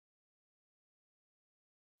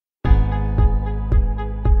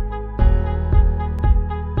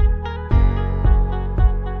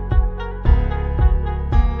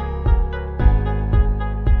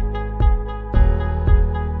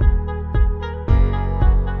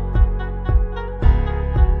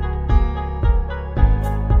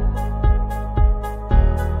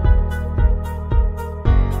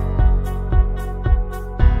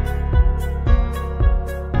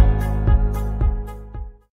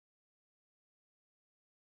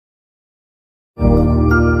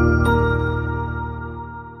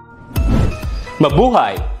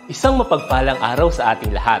Mabuhay! Isang mapagpalang araw sa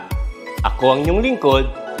ating lahat. Ako ang inyong lingkod,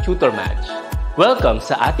 Tutor Match. Welcome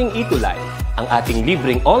sa ating ETUlay, ang ating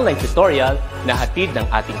libreng online tutorial na hatid ng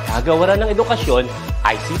ating kagawaran ng edukasyon,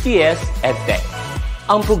 ICTS, EdTech.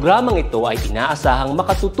 Ang programang ito ay inaasahang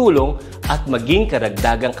makatutulong at maging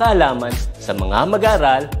karagdagang kaalaman sa mga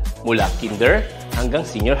mag-aaral mula kinder hanggang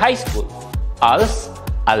senior high school, ALS,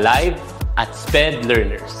 Alive, at SPED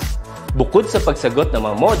learners. Bukod sa pagsagot ng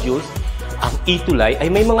mga modules, ang ETUlay ay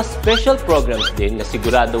may mga special programs din na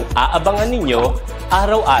siguradong aabangan ninyo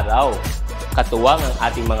araw-araw. Katuwang ang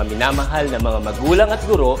ating mga minamahal na mga magulang at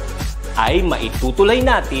guro ay maitutulay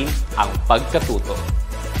natin ang pagkatuto.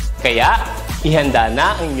 Kaya, ihanda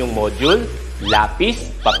na ang inyong module,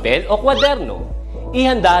 lapis, papel o kwaderno.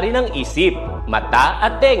 Ihanda rin ang isip, mata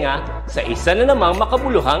at tenga sa isa na namang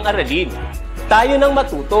makabuluhang aralin. Tayo nang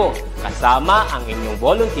matuto kasama ang inyong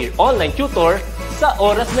volunteer online tutor sa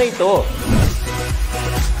oras na ito.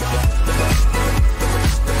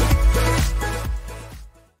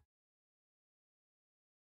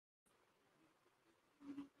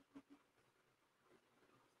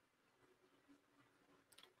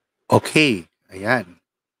 Okay, ayan.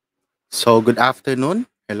 So, good afternoon.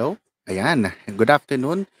 Hello. Ayan, good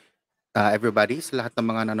afternoon everybody sa lahat ng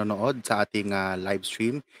mga nanonood sa ating live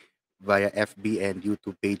stream via FB and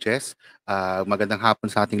YouTube pages. Magandang hapon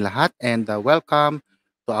sa ating lahat and welcome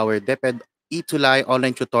to our DepEd ETUlay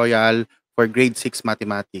online tutorial for grade 6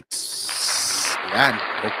 mathematics. Ayan,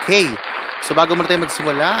 okay. So bago muna tayo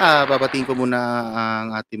magsimula, babatiin ko muna ang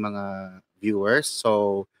ating mga viewers.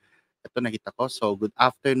 So ito nakita ko. So good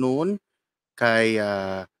afternoon kay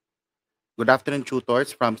good afternoon tutors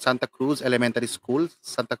from Santa Cruz Elementary School,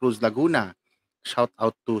 Santa Cruz, Laguna. Shout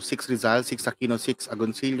out to 6 Rizal, 6 Aquino, 6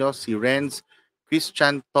 Agoncillo, si Renz,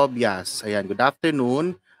 Christian Tobias. Ayan, good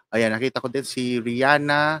afternoon. Ayan, nakita ko din si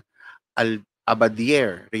Rihanna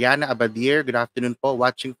Abadier. Rihanna Abadier, good afternoon po.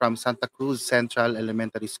 Watching from Santa Cruz Central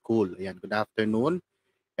Elementary School. Ayan, good afternoon.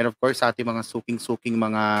 And of course, sa ating mga suking-suking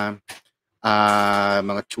mga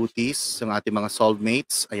tuties, ang ating mga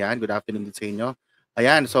soulmates. Ayan, good afternoon din sa inyo.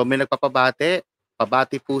 Ayan, so may nagpapabate.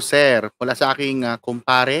 Pabati po, sir. Mula sa aking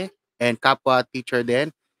kumpare and kapwa teacher din,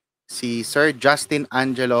 si Sir Justin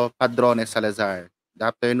Angelo Padrones Salazar. Good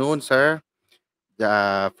afternoon, sir.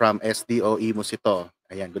 From SDOE Musito.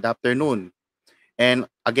 Ayan, good afternoon. And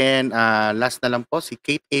again, last na lang po, si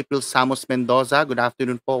Kate April Samos Mendoza. Good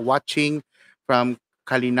afternoon po. Watching from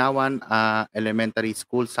Kalinawan Elementary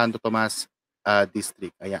School, Santo Tomas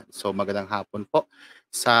District. Ayan, so magandang hapon po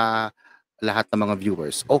sa lahat ng mga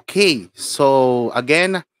viewers. Okay, so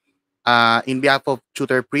again, in behalf of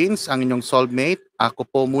Tutor Prince, ang inyong soulmate, ako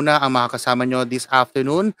po muna ang makakasama nyo this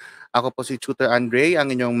afternoon. Ako po si Tutor Andre, ang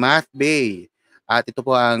inyong Math Bay. At ito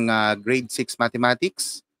po ang grade 6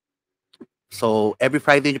 mathematics. So every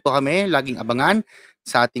Friday nyo po kami, laging abangan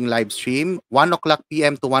sa ating live stream, 1 o'clock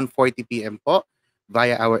p.m. to 1:40 p.m. po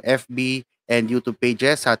via our FB and YouTube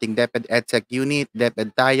pages sa ating DepEd EdTech Unit, DepEd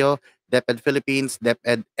Tayo, DepEd Philippines,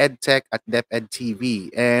 DepEd EdTech at DepEd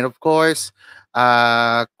TV. And of course,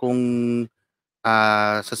 kung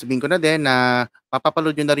sasabihin ko na din na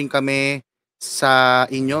mapapanood nyo na rin kami sa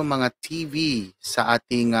inyong mga TV sa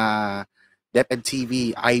ating DepEd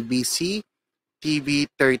TV IBC TV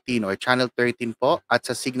 13 or Channel 13 po at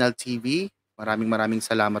sa Signal TV. Maraming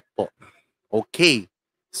salamat po. Okay.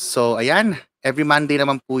 So, ayan. Every Monday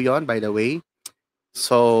naman po yon, by the way.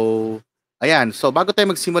 So, ayan. So, bago tayo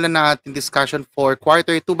magsimula na ating discussion for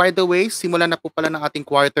quarter 2, by the way, simulan na po pala ng ating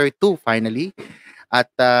quarter 2 finally. At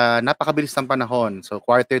napakabilis ng panahon. So,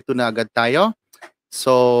 quarter 2 na agad tayo.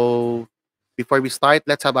 So, before we start,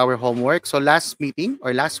 let's have our homework. So, last meeting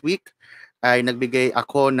or last week, ay nagbigay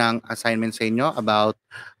ako ng assignment sa inyo about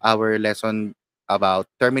our lesson about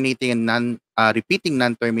terminating and repeating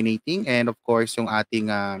non-terminating, and of course, yung ating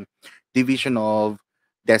division of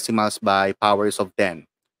decimals by powers of 10.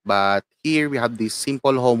 But here we have this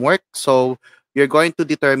simple homework. So you're going to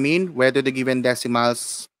determine whether the given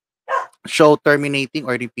decimals show terminating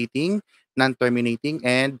or repeating, non-terminating,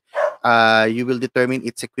 and you will determine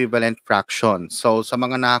its equivalent fraction. So sa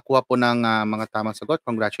mga nakakuha po ng mga tamang sagot,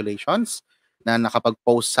 congratulations na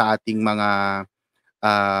nakapag-post sa ating mga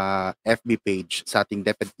FB page, sa ating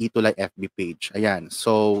DepEd ETUlay FB page. Ayan.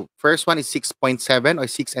 So first one is 6.7 or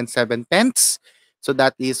 6 7/10. So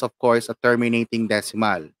that is of course a terminating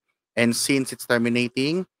decimal. And since it's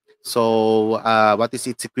terminating, so what is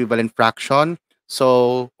its equivalent fraction?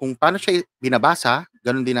 So kung paano siya binabasa,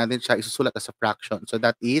 ganun din natin siya isusulat as a fraction. So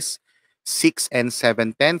that is 6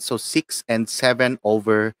 7/10. So 6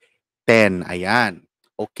 7/10. Ayan.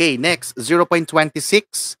 Okay, next,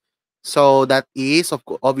 0.26. So that is,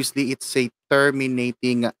 obviously, it's a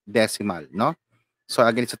terminating decimal, no? So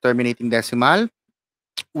again, it's a terminating decimal.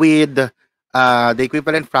 With the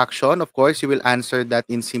equivalent fraction, of course, you will answer that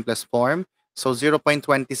in simplest form. So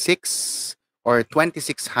 0.26 or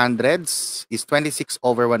 26 hundredths is 26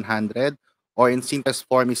 over 100, or in simplest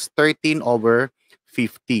form is 13 over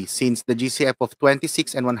 50, since the GCF of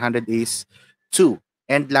 26 and 100 is 2.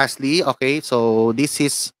 And lastly, okay, so this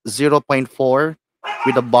is 0.4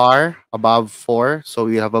 with a bar above 4. So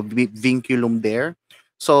we have a vinculum there.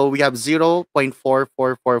 So we have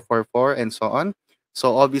 0.44444 and so on.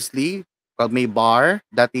 So obviously, pag may bar,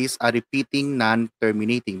 that is a repeating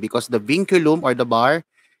non-terminating, because the vinculum or the bar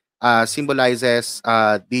symbolizes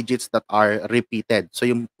digits that are repeated. So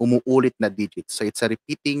yung umuulit na digits. So it's a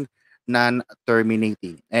repeating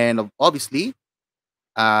non-terminating. And obviously,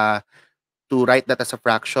 to write that as a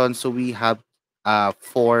fraction, so we have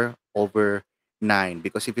 4 over 9.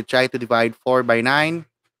 Because if you try to divide 4 by 9,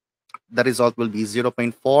 the result will be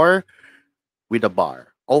 0.4 with a bar.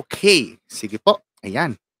 Okay, sige po.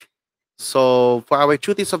 Ayan. So, for our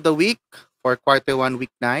duties of the week, for quarter 1,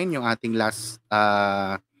 week 9, yung ating last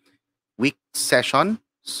week session.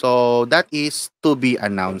 So, that is to be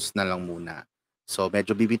announced na lang muna. So,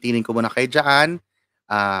 medyo bibitinin ko muna kayo dyan.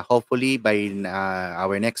 Hopefully, by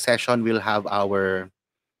our next session, we'll have our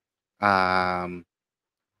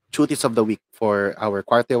duties of the week for our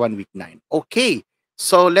quarter 1, week 9. Okay,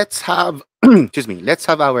 so let's have, excuse me, let's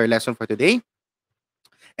have our lesson for today.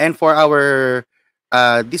 And for our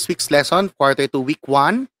this week's lesson, quarter 2, week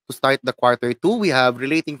 1, to start the quarter 2, we have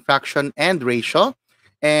relating fraction and ratio,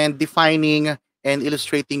 and defining and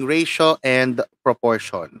illustrating ratio and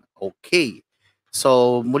proportion. Okay.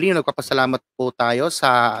 So, muli nagpapasalamat po tayo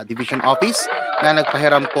sa Division Office na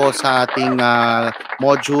nagpahiram po sa ating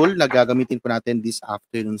module na gagamitin po natin this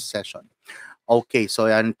afternoon session. Okay,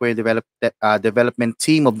 so yan po yung development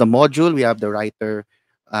team of the module. We have the writer,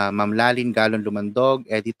 Ma'am Lalin Galon Lumandog,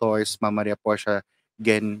 editors, Ma'am Maria Portia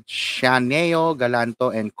Gencianeo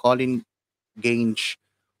Galanto, and Colin Gange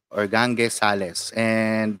or Gange Sales,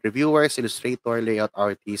 and reviewers, illustrator, layout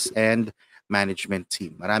artists, and management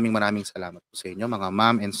team. Maraming salamat po sa inyo, mga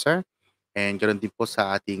ma'am and sir. And ganoon din po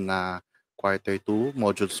sa ating quarter 2,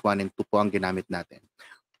 modules 1 and 2 po ang ginamit natin.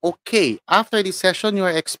 Okay, after this session, you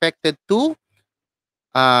are expected to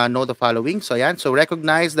know the following. So, yan. So,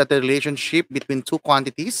 recognize that the relationship between two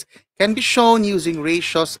quantities can be shown using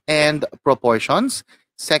ratios and proportions.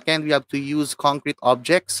 Second, we have to use concrete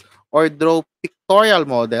objects or draw pictorial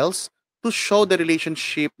models to show the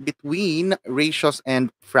relationship between ratios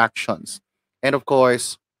and fractions. And of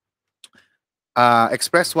course,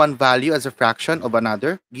 express one value as a fraction of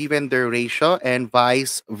another given their ratio and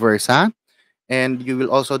vice versa. And you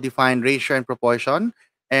will also define ratio and proportion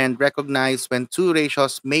and recognize when two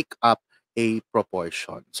ratios make up a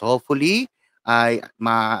proportion. So hopefully, ay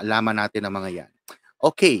malaman natin ang mga yan.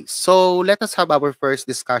 Okay, so let us have our first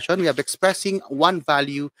discussion. We have expressing one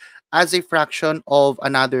value as a fraction of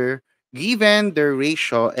another given their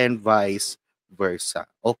ratio and vice versa.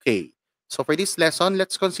 Okay, so for this lesson,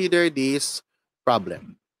 let's consider this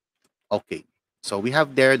problem. Okay, so we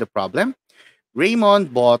have there the problem.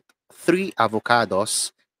 Raymond bought 3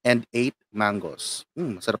 avocados and 8 mangoes.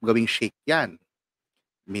 Masarap gawing shake yan.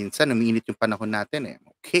 Minsan, umiinit yung panahon natin eh.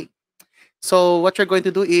 Okay. So, what you're going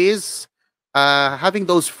to do is, having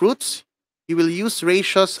those fruits, you will use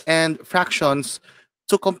ratios and fractions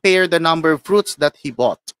to compare the number of fruits that he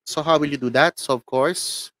bought. So, how will you do that? So, of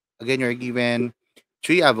course, again, you're given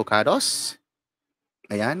 3 avocados.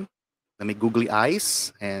 Ayan. Na may googly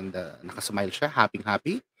eyes and nakasmile siya,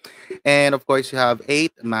 happy. And of course, you have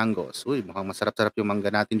 8 mangoes. Uy, mukhang masarap-sarap yung mangga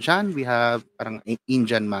natin dyan. We have parang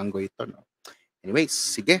Indian mango ito, no? Anyways,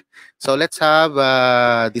 sige. So let's have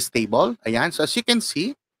this table. Ayan. So as you can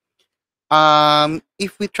see,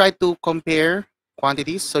 if we try to compare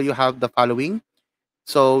quantities, so you have the following.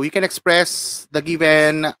 So you can express the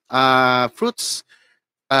given fruits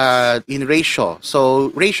in ratio. So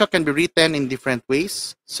ratio can be written in different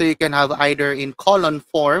ways. So you can have either in column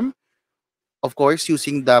form, of course,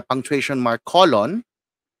 using the punctuation mark colon,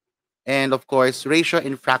 and of course, ratio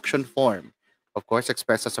in fraction form, of course,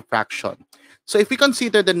 expressed as a fraction. So if we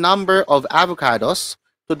consider the number of avocados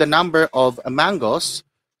to the number of mangoes,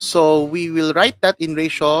 so we will write that in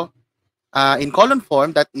ratio, in column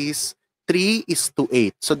form, that is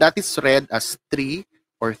 3:8. So that is read as 3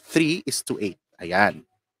 or 3:8. Ayan.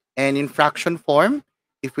 And in fraction form,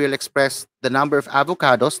 if we'll express the number of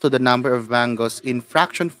avocados to the number of mangoes in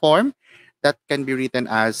fraction form, that can be written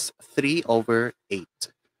as 3/8.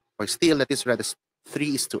 Or still, that is read as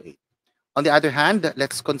 3:8. On the other hand,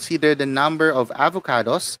 let's consider the number of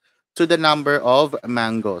avocados to the number of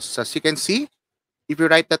mangoes. So as you can see, if you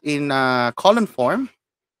write that in column form,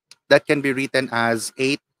 that can be written as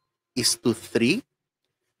 8:3.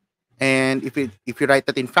 And if you write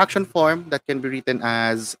that in fraction form, that can be written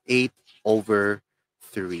as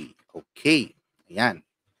 8/3. Okay. Ayan.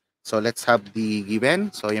 So let's have the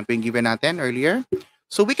given. So yan po yung given natin earlier.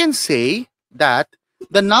 So we can say that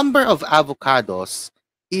the number of avocados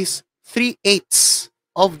is 3/8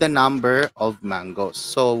 of the number of mangoes.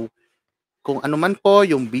 So kung ano man po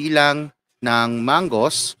yung bilang ng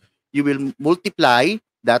mangoes, you will multiply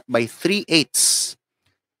that by 3/8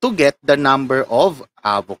 to get the number of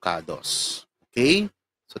avocados. Okay?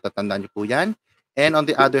 So tatandaan niyo po yan. And on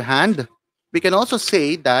the other hand, we can also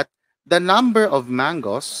say that the number of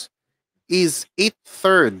mangoes is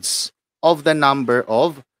 8/3 of the number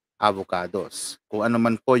of avocados. Kung ano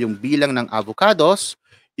man po yung bilang ng avocados,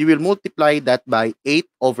 you will multiply that by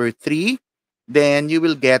 8/3, then you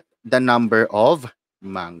will get the number of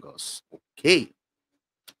mangoes. Okay.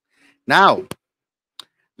 Now,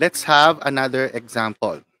 let's have another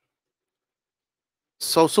example.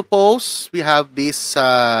 So suppose we have these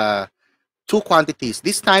two quantities.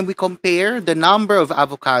 This time we compare the number of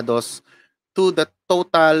avocados to the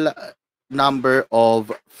total number of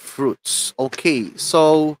fruits. Okay,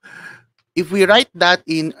 so if we write that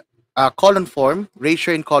in column form,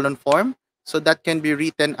 ratio in column form, so that can be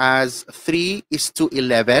written as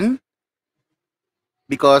 3:11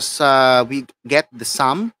 because we get the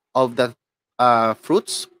sum of the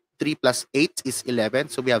fruits. 3 plus 8 is 11,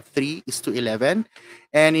 so we have 3:11.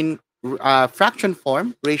 And in fraction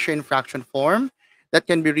form, ratio in fraction form, that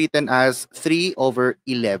can be written as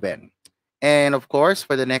 3/11. And of course,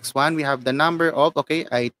 for the next one, we have the number of, okay,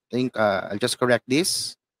 I think I'll just correct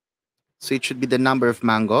this. So it should be the number of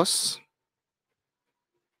mangoes.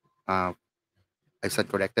 I said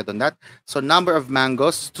corrected on that. So number of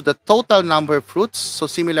mangoes to the total number of fruits. So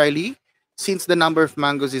similarly, since the number of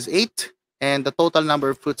mangoes is 8 and the total number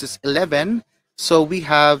of fruits is 11, so we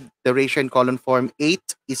have the ratio in column form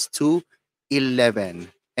 8:11.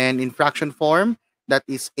 And in fraction form, that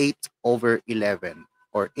is 8/11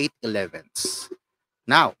 or 8/11.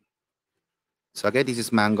 Now, so again, this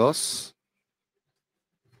is mangoes.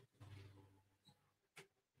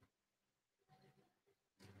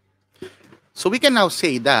 So we can now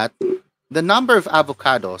say that the number of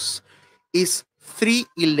avocados is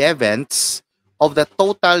 3/11 of the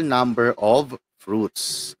total number of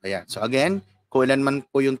fruits. Ayan. So again, kung ilan man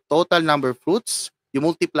po yung total number of fruits, you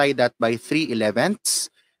multiply that by 3/11,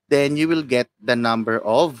 then you will get the number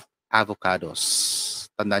of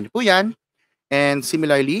avocados. Tandaan niyo po yan. And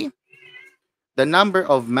similarly, the number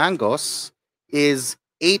of mangoes is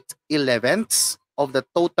 8/11 of the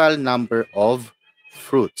total number of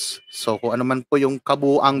fruits. So kung ano man po yung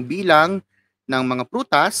kabuuang bilang ng mga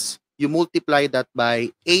prutas, you multiply that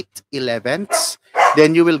by 8/11,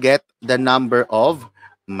 then you will get the number of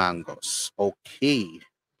mangoes. Okay.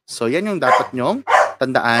 So yan yung dapat nyong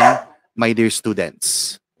tandaan, my dear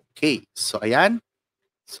students. Okay. So ayan.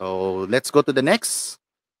 So let's go to the next.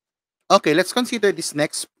 Okay, let's consider this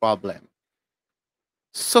next problem.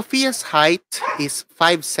 Sophia's height is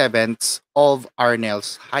 5/7 of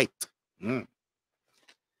Arnell's height.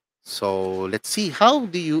 So let's see, how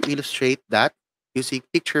do you illustrate that using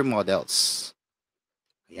picture models?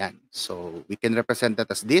 Ayan. So we can represent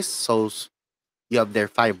that as this. So you have there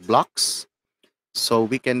 5 blocks. So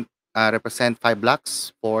we can represent 5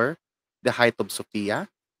 blocks for the height of Sophia.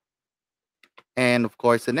 And of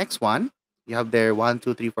course, the next one, you have there 1,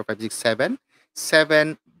 2, 3, 4, 5, 6, 7.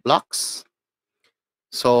 7 blocks.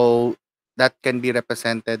 So that can be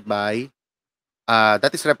represented by,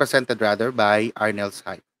 that is represented rather by Arnell's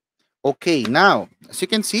height. Okay, now, as you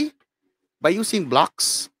can see, by using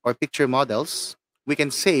blocks or picture models, we can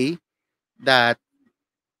say that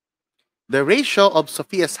the ratio of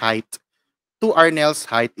Sophia's height to Arnell's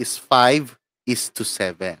height is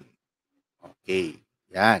 5:7. Okay,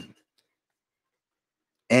 yan.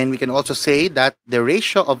 And we can also say that the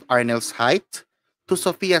ratio of Arnell's height to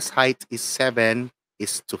Sophia's height is 7:5.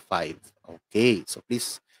 Okay, so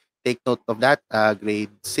please take note of that,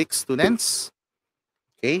 grade 6 students.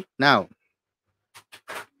 Okay, now,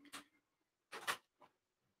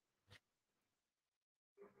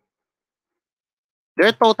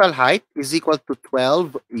 their total height is equal to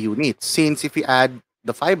 12 units. Since if you add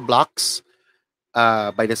the 5 blocks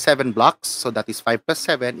by the 7 blocks, so that is 5 plus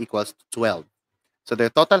 7 equals to 12. So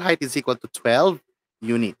their total height is equal to 12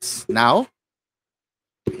 units. Now,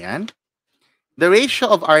 ayan, the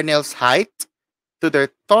ratio of Arnell's height to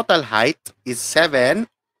their total height is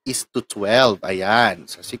 7:12. Ayan.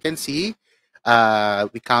 So as you can see,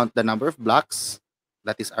 we count the number of blocks.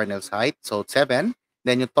 That is Arnel's height. So 7.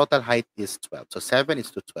 Then your total height is 12. So 7 is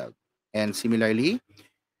to 12. And similarly,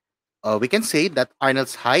 we can say that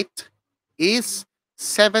Arnold's height is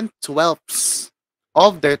 7/12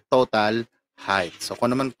 of their total height. So kung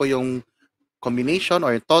naman po yung combination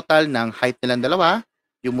or total ng height nilang dalawa,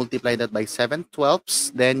 you multiply that by 7/12,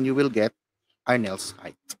 then you will get Arnel's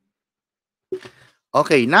height.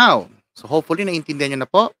 Okay, now, so hopefully naintindihan nyo na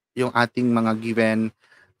po yung ating mga given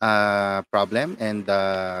problem and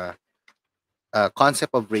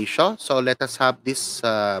concept of ratio. So let us have this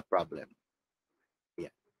problem.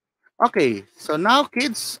 Yeah. Okay, so now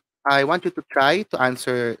kids, I want you to try to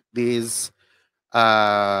answer this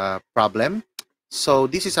problem. So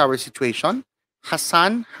this is our situation.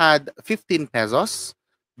 Hassan had 15 pesos,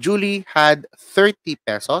 Julie had 30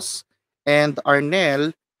 pesos, and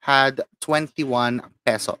Arnel had 21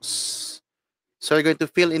 pesos. So you're going to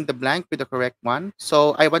fill in the blank with the correct one.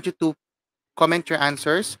 So I want you to comment your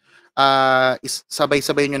answers.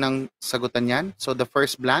 Sabay-sabay nyo ng sagutan yan. So the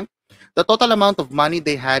first blank, the total amount of money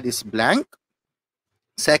they had is blank.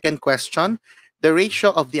 Second question, the ratio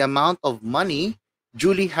of the amount of money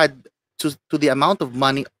Julie had to the amount of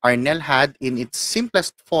money Arnel had in its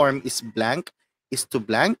simplest form is blank, is to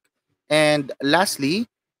blank. And lastly,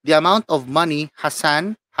 the amount of money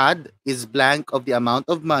Hassan had is blank of the amount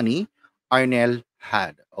of money Arnel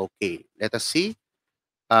had. Okay, let us see.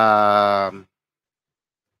 By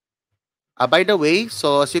the way,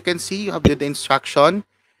 so as you can see, you have the instruction.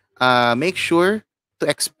 Make sure to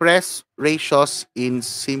express ratios in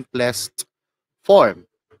simplest form.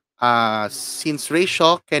 Since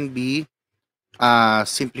ratio can be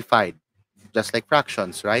simplified, just like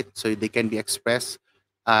fractions, right? So they can be expressed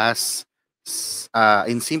as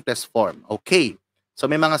in simplest form. Okay. So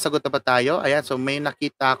may mga sagot na ba tayo? Ayan, so may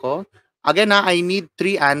nakita ko. Again, I need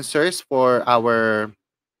 3 answers for our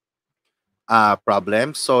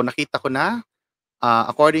problem. So nakita ko na.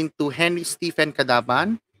 According to Henry Stephen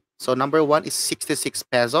Kadaban, so number 1 is 66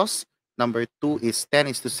 pesos. Number 2 is 10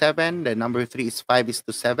 is to 7. Then number 3 is 5 is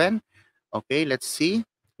to 7. Okay, let's see.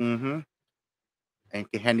 And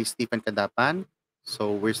kay Henry Stephen Kadapan.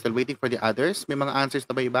 So we're still waiting for the others. May mga answers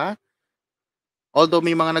na ba iba? Although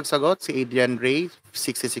may mga nagsagot, si Adrian Ray,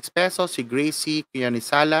 66 pesos. Si Gracie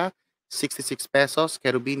Kianisala, 66 pesos.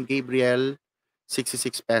 Kerubin Gabriel,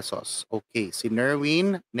 66 pesos. Okay, si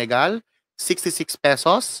Nerwin Negal, 66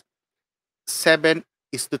 pesos. 7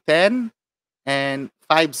 is to 10. And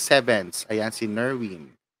 5 sevens. Ayan, si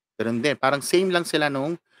Nerwin. Ganun din. Parang same lang sila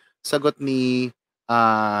nung sagot ni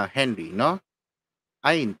Henry, no?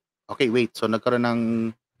 Ay, okay, wait. So, nagkaroon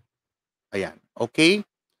ng, ayan. Okay.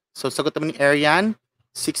 So, sagot naman ni Arian,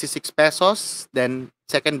 66 pesos. Then,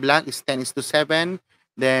 second blank is 10 is to 7.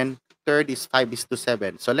 Then, third is 5 is to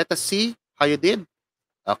 7. So, let us see how you did.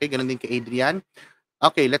 Okay, ganun din kay Adrian.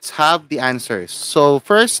 Okay, let's have the answers. So,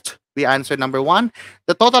 first, we answer number 1.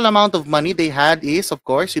 The total amount of money they had is, of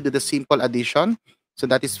course, you do the simple addition. So,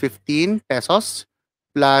 that is 15 pesos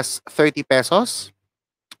plus 30 pesos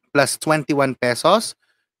plus 21 pesos.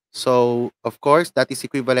 So, of course, that is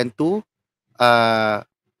equivalent to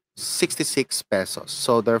 66 pesos.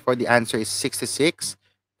 So, therefore, the answer is 66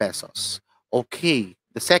 pesos. Okay.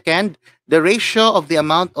 The second, the ratio of the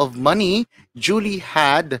amount of money Julie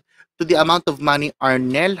had to the amount of money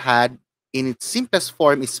Arnel had in its simplest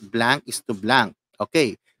form is blank is to blank.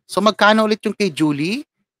 Okay. So, magkano ulit yung kay Julie?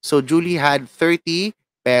 So, Julie had 30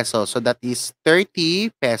 pesos. So, that is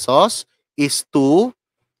 30 pesos is to,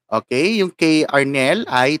 okay, yung kay Arnel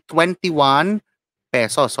ay 21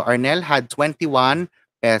 pesos. So, Arnel had 21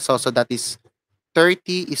 pesos. So, that is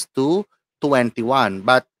 30 is to 21.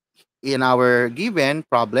 But in our given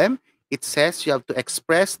problem, it says you have to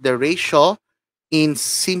express the ratio in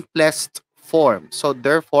simplest form. So,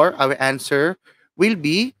 therefore, our answer will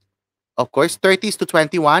be, of course, 30 is to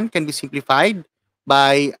 21 can be simplified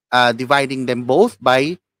by dividing them both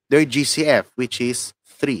by their GCF, which is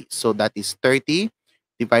 3. So, that is 30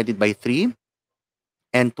 divided by 3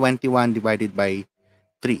 and 21 divided by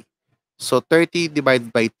 3. So, 30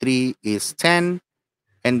 divided by 3 is 10.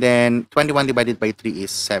 And then 21 divided by 3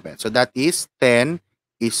 is 7. So that is 10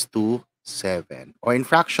 is to 7. Or in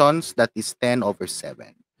fractions, that is 10 over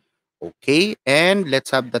 7. Okay, and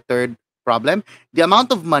let's have the third problem. The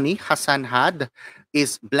amount of money Hassan had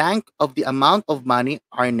is blank of the amount of money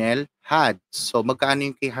Arnel had. So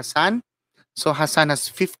magkano yung kay Hassan? So Hassan has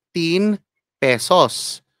 15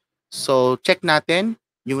 pesos. So check natin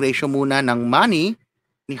yung ratio muna ng money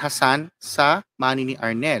ni Hassan sa money ni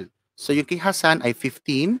Arnel. So yung kay Hassan ay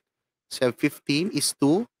 15. So 15 is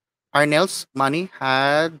to Arnel's money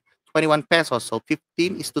had 21 pesos. So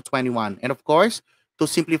 15 is to 21. And of course, to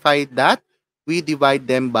simplify that, we divide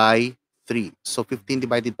them by 3. So 15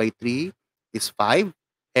 divided by 3 is 5.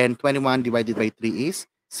 And 21 divided by 3 is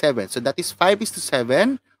 7. So that is 5 is to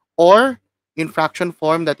 7. Or in fraction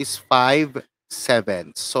form, that is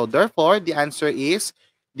 5/7. So therefore, the answer is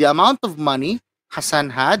the amount of money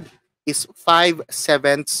Hassan had is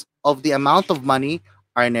 5/7 of the amount of money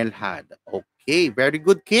Arnel had. Okay, very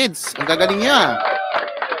good kids. Ang gagaling niya.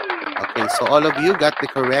 Okay, so all of you got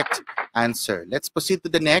the correct answer. Let's proceed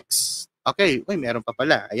to the next. Okay, uy, meron pa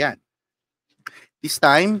pala. Ayan. This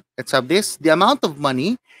time, let's have this. The amount of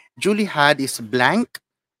money Julie had is blank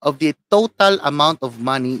of the total amount of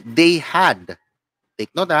money they had.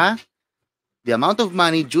 Take note, ha? The amount of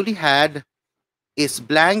money Julie had is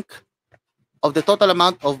blank of the total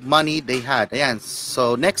amount of money they had. Ayan.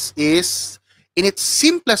 So next is, in its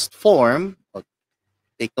simplest form,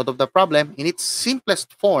 take note of the problem, in its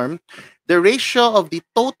simplest form, the ratio of the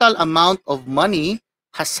total amount of money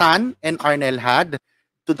Hassan and Arnel had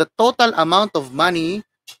to the total amount of money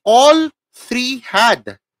all three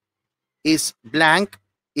had is blank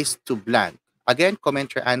is to blank. Again,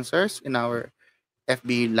 comment your answers in our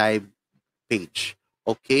FB Live page.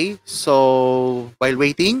 Okay, so while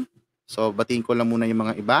waiting, so batiin ko lang muna yung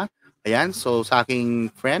mga iba. Ayan, so sa aking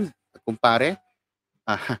friend, kumpare,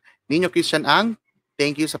 Ninyo Christian Ang,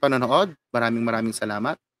 thank you sa panonood. Maraming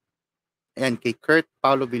salamat. Ayan, kay Kurt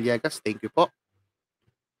Paulo Villegas, thank you po.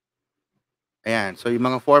 Ayan, so yung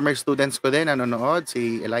mga former students ko din nanonood,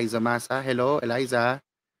 si Eliza Masa. Hello, Eliza.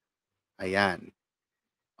 Ayan.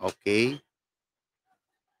 Okay.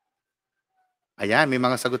 Ayan, may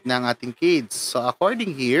mga sagot na ang ating kids. So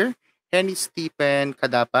according here, Henny Stephen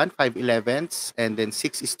Kadapan, 5/11 and then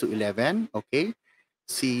 6 is to 11. Okay.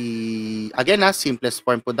 Again simplest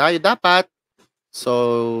form po tayo dapat.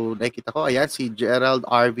 So, nakikita ko, ayan, si Gerald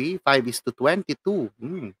RV, 5 is to 22.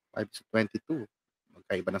 5 is to 22.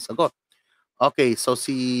 Magkaiba ng sagot. Okay, so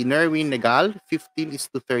si Nerwin Negal, 15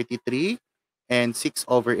 is to 33 and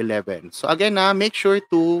 6/11. So again, make sure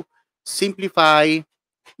to simplify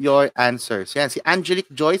your answers. Yan, si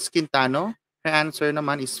Angelique Joyce Quintano, her answer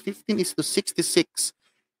naman is 15 is to 66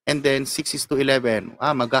 and then 6 is to 11.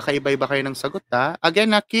 Magkakaiba-iba kayo ng sagot, ha?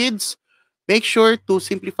 Again, kids, make sure to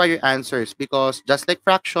simplify your answers because just like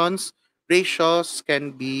fractions, ratios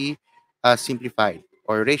can be simplified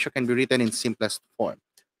or ratio can be written in simplest form.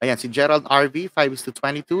 Ayan, si Gerald RV, 5 is to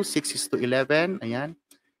 22, 6 is to 11. Ayan.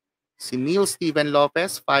 Si Neil Steven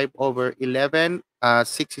Lopez, 5/11,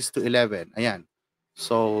 6 is to 11. Ayan.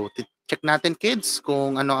 So, check natin, kids,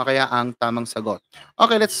 kung ano kaya ang tamang sagot.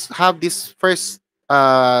 Okay, let's have this first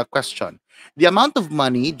question. The amount of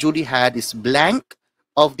money Julie had is blank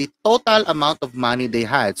of the total amount of money they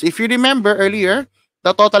had. So, if you remember earlier,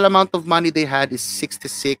 the total amount of money they had is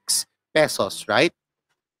 66 pesos, right?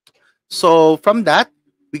 So, from that,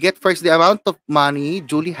 we get first the amount of money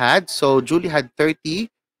Julie had. So, Julie had 30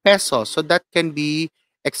 pesos. So, that can be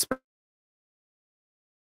expressed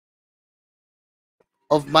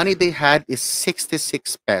of money they had is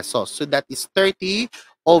 66 pesos. So, that is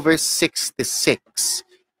 30/66.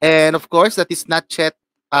 And, of course, that is not yet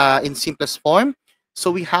in simplest form.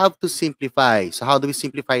 So, we have to simplify. So, how do we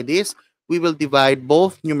simplify this? We will divide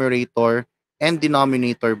both numerator and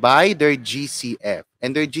denominator by their GCF.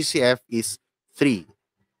 And their GCF is 3.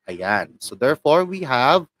 Ayan. So therefore, we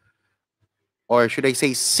have, or should I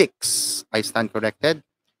say 6? I stand corrected.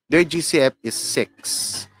 Their GCF is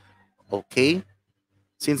 6. Okay?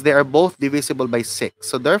 Since they are both divisible by 6.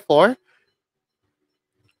 So therefore,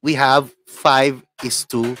 we have 5 is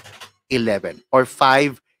to 11 or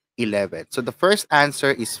 5/11. So the first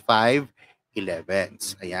answer is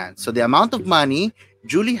 5/11. Ayan. So the amount of money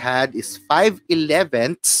Julie had is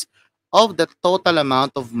 5/11 of the total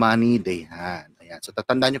amount of money they had. Ayan. So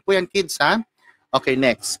tatandaan niyo po yan, kids, ha? Okay,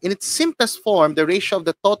 next. In its simplest form, the ratio of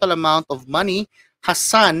the total amount of money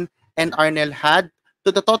Hassan and Arnel had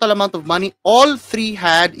to the total amount of money all three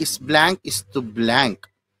had is blank is to blank.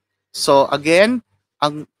 So again,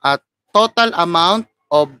 ang total amount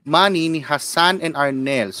of money ni Hassan and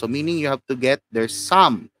Arnel. So meaning you have to get their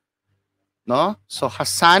sum. No? So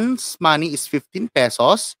Hassan's money is 15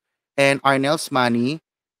 pesos and Arnel's money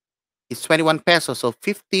is 21 pesos. So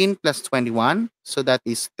 15 plus 21, so that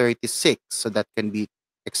is 36. So that can be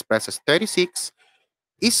expressed as 36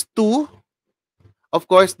 is to, of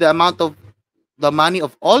course, the amount of the money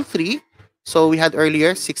of all three. So we had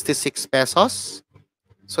earlier 66 pesos.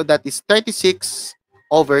 So that is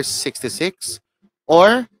 36/66.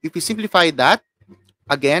 Or if we simplify that,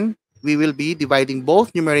 again, we will be dividing both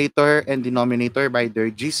numerator and denominator by their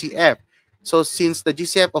GCF. So since the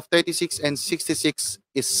GCF of 36 and 66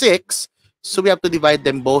 is 6, so we have to divide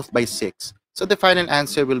them both by 6. So the final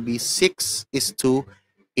answer will be 6 is to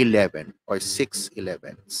 11 or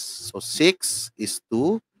 6/11. So 6 is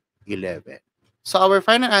to 11. So our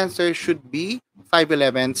final answer should be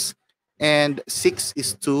 5/11 and 6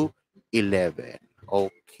 is to 11.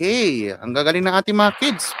 Okay, ang gagaling ng ating mga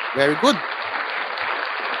kids. Very good.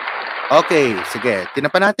 Okay, sige,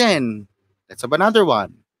 tinapan natin. Let's have another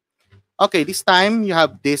one. Okay, this time you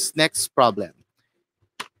have this next problem.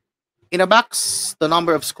 In a box, the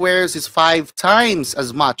number of squares is 5 times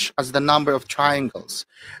as much as the number of triangles.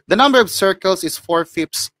 The number of circles is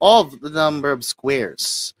 4/5 of the number of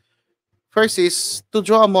squares. First is to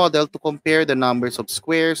draw a model to compare the numbers of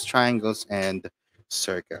squares, triangles, and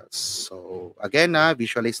circles. So again,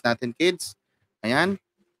 visualize natin kids. Ayan.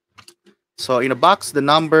 So in a box, the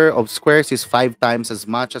number of squares is 5 times as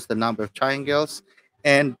much as the number of triangles.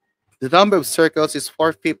 And the number of circles is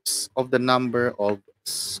 4/5 of the number of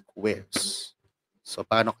squares. So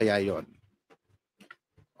paano kaya yon?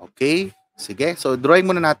 Okay. Sige. So drawing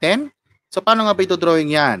muna natin. So paano nga ba ito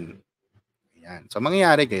drawing yan? Ayan. So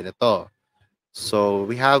mangyayari ganito. So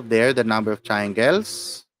we have there the number of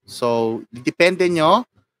triangles. So depende nyo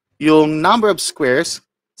yung number of squares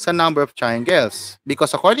sa number of triangles.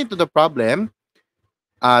 Because according to the problem,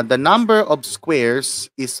 the number of squares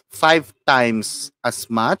is 5 times as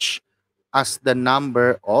much as the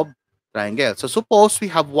number of triangles. So suppose we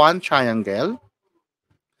have one triangle.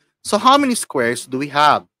 So how many squares do we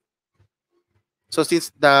have? So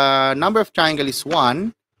since the number of triangle is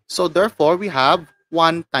 1, so therefore we have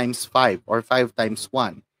 1 times 5 or 5 times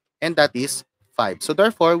 1. And that is 5. So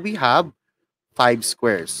therefore we have 5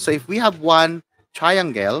 squares. So if we have one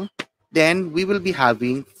triangle, then we will be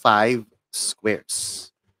having 5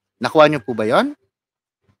 squares. Nakuha nyo po ba yun?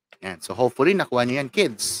 Yan. So hopefully nakuha nyo yan,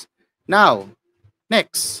 kids. Now,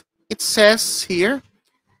 next, it says here,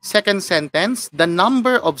 second sentence, the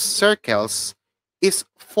number of circles is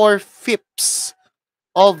 4/5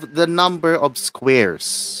 of the number of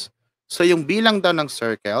squares. So yung bilang daw ng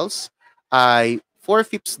circles ay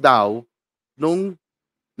 4/5 daw nung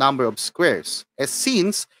number of squares. As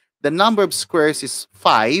since the number of squares is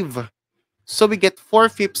 5, so we get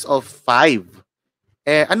 4/5 of 5.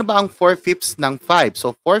 Ano ba ang 4/5 ng 5?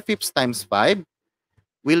 So 4/5 times 5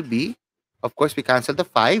 will be, of course, we cancel the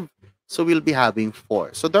 5, so we'll be having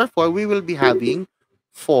 4. So therefore, we will be having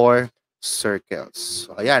 4 circles.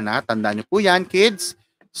 So ayan, tandaan nyo po yan, kids.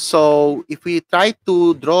 So if we try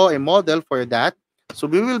to draw a model for that, so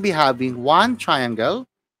we will be having one triangle,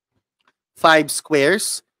 5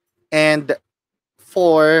 squares, and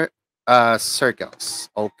 4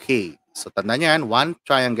 circles. Okay. So tandaan nyo yan, one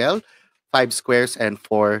triangle, 5 squares, and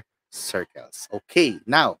 4 circles. Okay.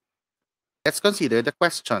 Now, let's consider the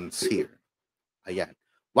questions here. Ayan.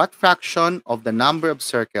 What fraction of the number of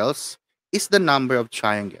circles is the number of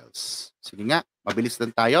triangles? Sige nga, mabilis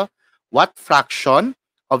lang tayo. What fraction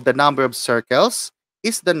of the number of circles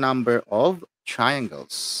is the number of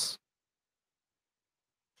triangles?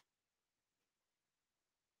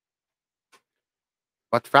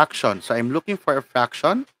 What fraction? So I'm looking for a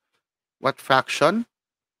fraction. What fraction?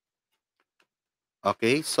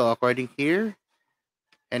 Okay, so according here,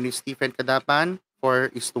 Henry Stephen Kadapan,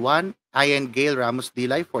 4:1. Ian Gail Ramos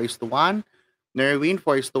Dilay, 4:1. Nerwin,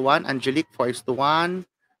 4:1. Angelique, 4:1.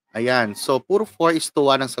 Ayan, so puro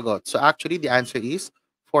 4:1 ang sagot. So actually, the answer is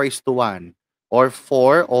 4:1 or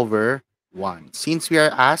 4/1. Since we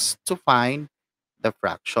are asked to find the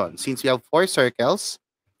fraction. Since we have 4 circles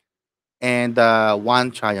and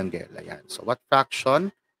 1 triangle. Ayan. So what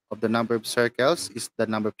fraction of the number of circles is the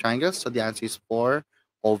number of triangles? So the answer is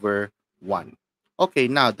 4/1. Okay,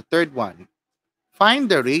 now the third one.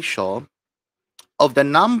 Find the ratio of the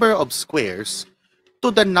number of squares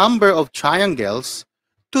to the number of triangles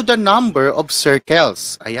to the number of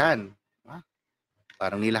circles. Ayan.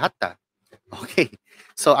 Parang nilahat Okay.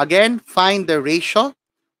 So again, find the ratio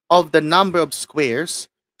of the number of squares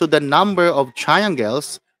to the number of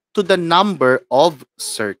triangles to the number of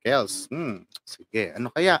circles. Sige.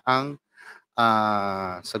 Ano kaya ang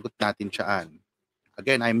sagot natin dyan?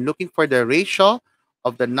 Again, I'm looking for the ratio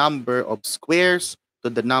of the number of squares to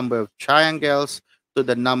the number of triangles to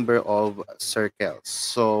the number of circles.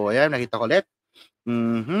 So, ayan, nakita ko ulit.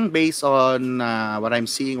 Based on what I'm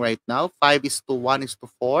seeing right now,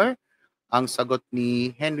 5:1:4. Ang sagot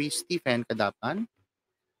ni Henry Stephen Kadapan.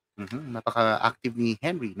 Napaka-active ni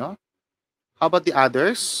Henry, no? How about the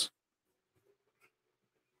others?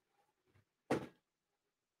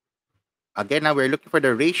 Again, now we're looking for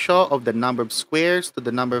the ratio of the number of squares to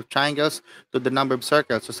the number of triangles to the number of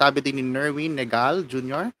circles. So sabi din ni Nerwin Negal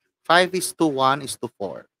Jr.,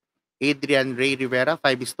 5:1:4. Adrian Ray Rivera,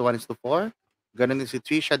 5:1:4. Ganun din si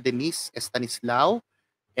Trisha Denise Estanislao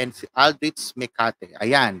and si Aldrich Mecate.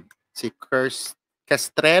 Ayan. Si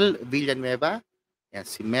Kestrel Villanueva. Ayan.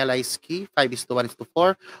 Si Melaiski,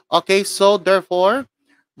 5:1:4. Okay, so therefore,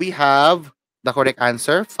 we have the correct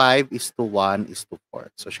answer,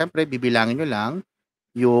 5:1:4. So, syempre, bibilangin nyo lang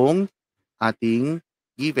yung ating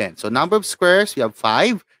given. So, number of squares, we have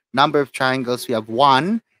 5. Number of triangles, we have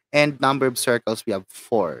 1. And number of circles, we have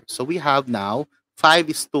 4. So, we have now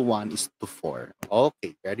 5:1:4.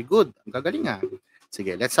 Okay, very good. Ang gagaling nga.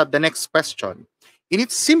 Sige, let's have the next question. In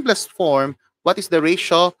its simplest form, what is the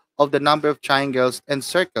ratio of the number of triangles and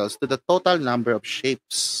circles to the total number of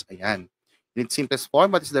shapes? Ayan. In its simplest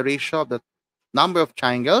form, what is the ratio of the number of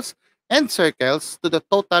triangles and circles to the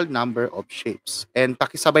total number of shapes? And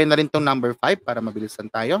pakisabay na rin tong number 5 para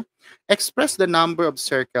mabilisan tayo. Express the number of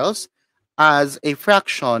circles as a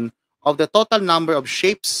fraction of the total number of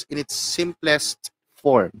shapes in its simplest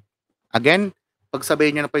form. Again,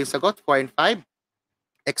 pagsabayin nyo na po yung sagot, 4 and 5.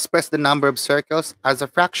 Express the number of circles as a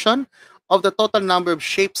fraction of the total number of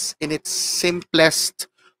shapes in its simplest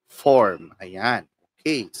form. Ayan.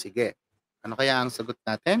 Okay, sige. Ano kaya ang sagot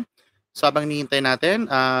natin? So, habang hinihintay natin,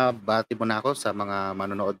 bati mo na ako sa mga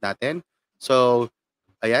manonood natin. So,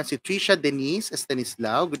 ayan, si Trisha Denise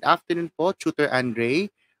Estanislao. Good afternoon po, Tutor Andre.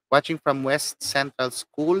 Watching from West Central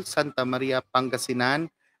School, Santa Maria,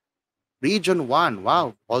 Pangasinan, Region 1.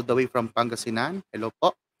 Wow, all the way from Pangasinan. Hello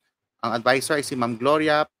po. Ang advisor ay si Ma'am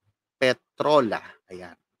Gloria Petrola.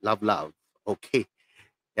 Ayan, love. Okay.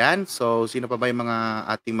 Yan, so sino pa ba yung mga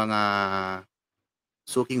ating mga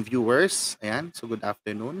suking viewers? Ayan, so good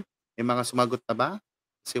afternoon. May mga sumagot na ba?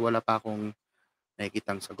 Kasi wala pa akong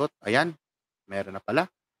nakikitang sagot. Ayan, meron na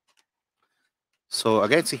pala. So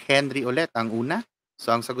again, si Henry ulit ang una. So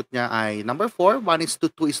ang sagot niya ay number 4,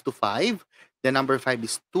 1:2:5. Then number 5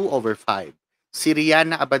 is 2/5. Si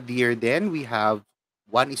Rihanna Abadir then, we have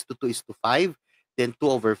 1:2:5. Then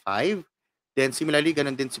 2/5. Then similarly,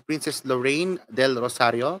 ganun din si Princess Lorraine Del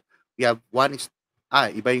Rosario. We have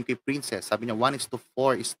iba yung kay Princess. Sabi niya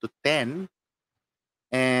 1:4:10.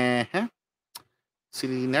 Si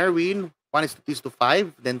Nerwin,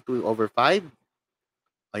 1:2:5. Then 2/5.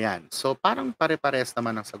 Ayan. So, parang pare-pares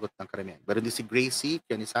naman ang sagot ng karamihan. Meron din si Gracie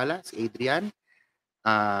Kianisala, si Adrian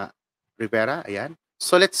Rivera. Ayan.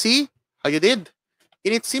 So, let's see how you did.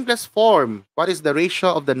 In its simplest form, what is the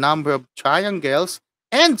ratio of the number of triangles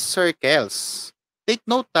and circles? Take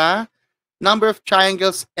note number of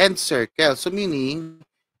triangles and circles. So, meaning,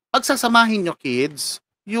 pagsasamahin nyo, kids,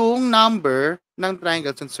 yung number ng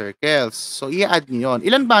triangles and circles. So, i-add nyo yun.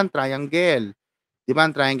 Ilan ba ang triangle? Di ba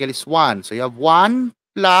ang triangle is 1? So, you have 1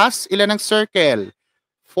 plus, ilan ang circle?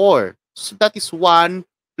 4. So, that is 1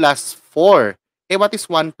 plus 4. What is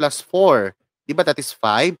 1 plus 4? Di ba that is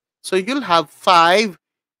 5? So, you'll have 5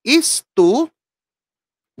 is to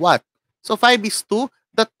what? So, 5 is to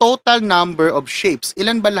the total number of shapes.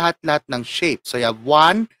 Ilan ba lahat-lahat ng shapes? So, you have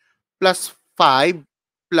 1 plus 5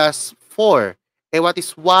 plus 4. What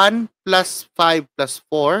is 1 plus 5 plus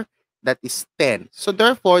 4? That is 10. So,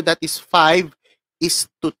 therefore, that is 5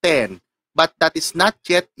 is to 10. But that is not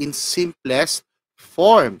yet in simplest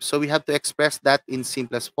form. So, we have to express that in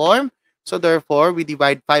simplest form. So, therefore, we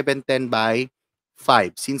divide 5 and 10 by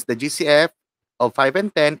 5. Since the GCF of 5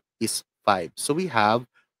 and 10 is 5. So, we have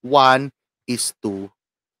 1 is to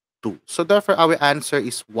 2. So, therefore, our answer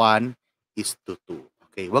is 1 is to 2.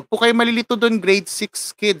 Okay, wag po kayo malilito doon, grade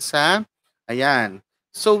 6 kids, ha? Ayan.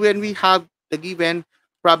 So, when we have the given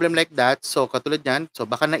problem like that, so katulad yan, so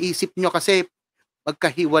baka naisip nyo kasi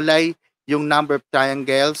magkahiwalay yung number of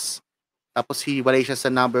triangles, tapos hiwalay siya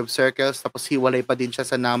sa number of circles, tapos hiwalay pa din siya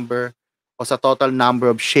sa number o sa total number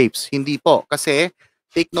of shapes. Hindi po. Kasi,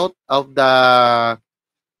 take note of the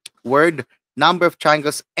word number of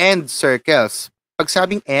triangles and circles. Pag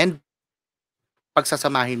sabing and,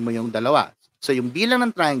 pagsasamahin mo yung dalawa. So, yung bilang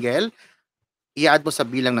ng triangle, i-add mo sa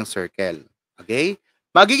bilang ng circle. Okay?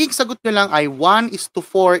 Magiging sagot nyo lang ay 1 is to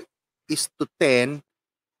 4 is to 10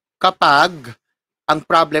 kapag ang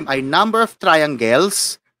problem ay number of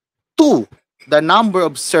triangles to the number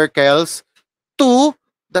of circles to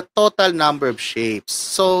the total number of shapes.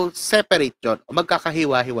 So, separate yun. O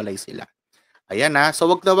magkakahiwa-hiwalay sila. Ayan ha. So,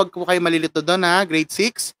 wag po kayo malilito doon ha. Grade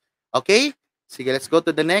 6. Okay? Sige, let's go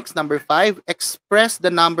to the next. Number 5. Express the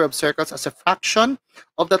number of circles as a fraction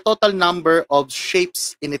of the total number of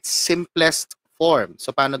shapes in its simplest form.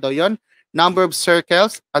 So, paano daw yun? Number of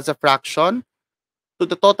circles as a fraction to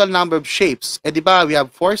the total number of shapes. Di ba, we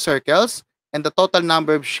have 4 circles and the total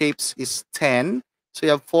number of shapes is 10. So,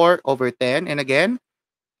 you have 4 over 10. And again,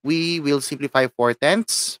 we will simplify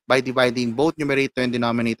 4/10 by dividing both numerator and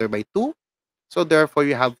denominator by 2. So therefore,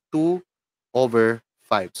 you have 2 over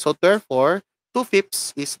 5. So therefore,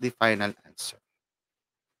 2/5 is the final answer.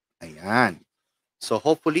 Ayan. So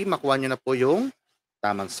hopefully, makuha nyo na po yung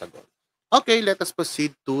tamang sagot. Okay, let us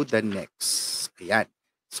proceed to the next. Ayan.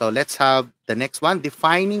 So let's have the next one,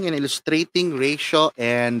 defining and illustrating ratio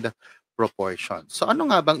and proportion. So ano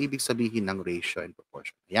nga bang ibig sabihin ng ratio and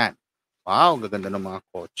proportion? Ayan. Wow, gaganda ng mga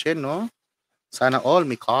kotse, no? Sana all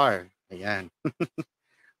may car. Ayan.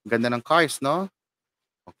 Ganda ng cars, no?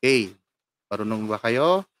 Okay. Marunong ba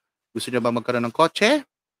kayo? Gusto nyo ba magkaroon ng kotse?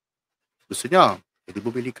 Gusto nyo? Hindi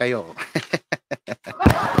bumili kayo.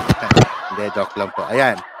 Hindi, joke lang po.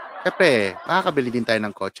 Ayan. Siyempre, makakabili din tayo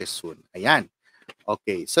ng kotse soon. Ayan.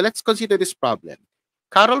 Okay, so let's consider this problem.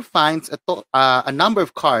 Carol finds a number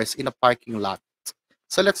of cars in a parking lot.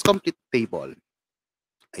 So let's complete the table.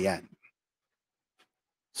 Ayan.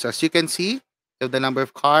 So as you can see, we have the number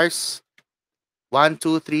of cars, 1,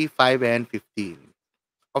 2, 3, 5, and 15.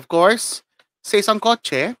 Of course, sa isang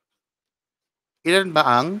kotse, ilan ba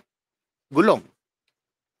ang gulong?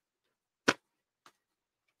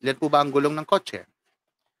 Ilan po ba ang gulong ng kotse?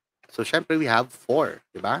 So, syempre, we have 4,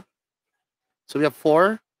 di ba? So, we have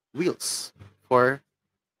 4 wheels for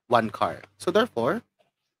one car. So, therefore,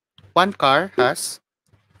 one car has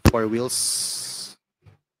 4 wheels.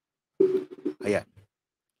 Ayan.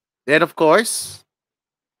 Then, of course,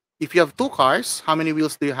 if you have 2 cars, how many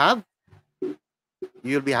wheels do you have?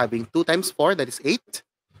 You'll be having 2 times 4, that is 8.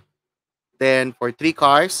 Then, for 3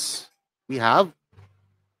 cars, we have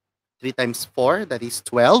 3 times 4, that is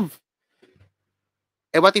 12.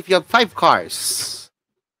 And what if you have 5 cars?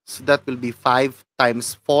 So that will be 5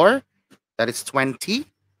 times 4, that is 20.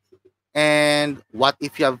 And what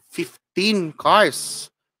if you have 15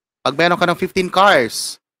 cars? Pag meron ka ng 15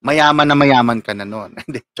 cars, mayaman na mayaman ka na nun.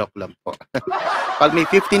 Hindi, joke lang po. Pag may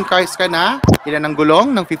 15 cars ka na, ilan ang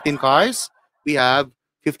gulong ng 15 cars? We have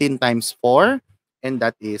 15 times 4, and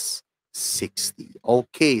that is 60.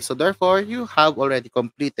 Okay, so therefore, you have already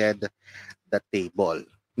completed the table.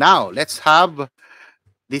 Now, let's have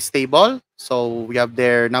this table. So we have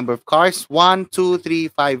their number of cars, 1, 2, 3,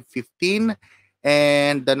 5, 15.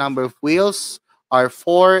 And the number of wheels are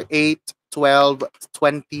 4, 8, 12,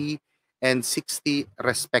 20, and 60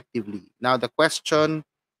 respectively. Now the question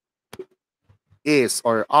is,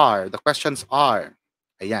 or are, the questions are,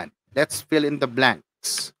 ayan, let's fill in the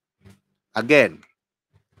blanks. Again,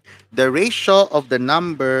 the ratio of the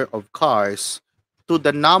number of cars to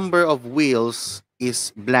the number of wheels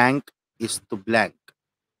is blank is to blank.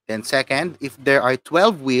 Then second, if there are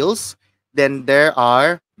 12 wheels, then there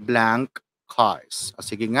are blank cars. O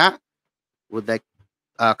sige nga, would like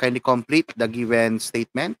kindly complete the given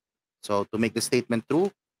statement. So to make the statement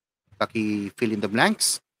true, fill in the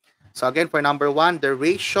blanks. So again, for number 1, the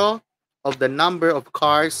ratio of the number of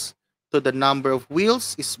cars to the number of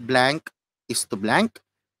wheels is blank is to blank.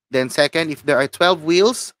 Then second, if there are 12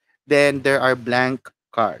 wheels, then there are blank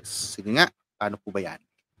cars. Sige nga, paano po ba yan?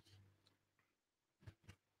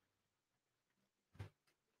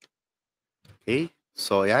 Okay,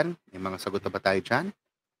 so yan, may mga sagot na ba tayo dyan?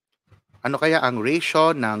 Ano kaya ang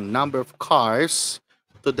ratio ng number of cars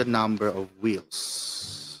to the number of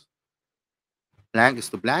wheels? Blank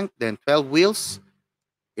is to blank, then 12 wheels,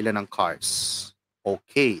 ilan ang cars?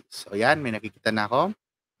 Okay, so yan, may nakikita na ako.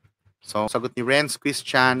 So, sagot ni Renz,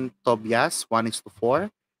 Christian, Tobias, 1:4.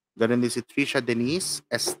 Ganun din si Trisha Denise,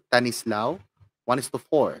 Stanislaw,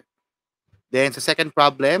 1:4. Then, sa second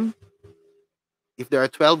problem, if there are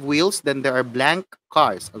 12 wheels, then there are blank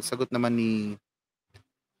cars. Ang sagot naman ni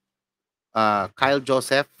Kyle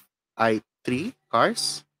Joseph ay 3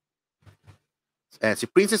 cars. Si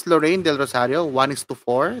Princess Lorraine Del Rosario,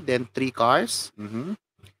 1:4, then 3 cars.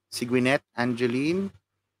 Si Gwyneth Angeline,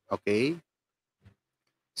 okay.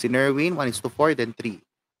 Si Nerwin, 1:4, then 3.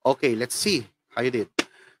 Okay, let's see how you did.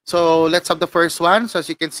 So let's have the first one. So as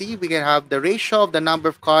you can see, we can have the ratio of the number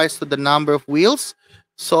of cars to the number of wheels.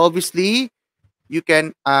 So obviously, you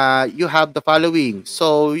can you have the following.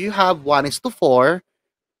 So you have 1:4,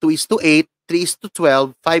 2:8,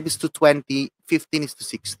 3:12, 5:20,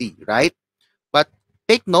 15:60, right? But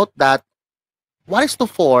take note that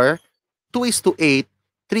 1:4, 2:8,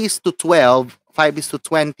 3:12,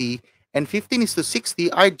 5:20, and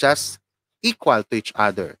 15:60 are just equal to each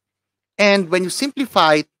other. And when you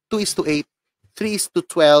simplify 2:8,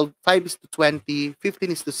 3:12, 5:20,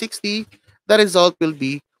 15:60, the result will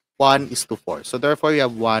be 1:4. So therefore, you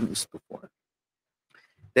have 1:4.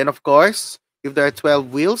 Then, of course, if there are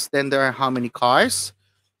 12 wheels, then there are how many cars?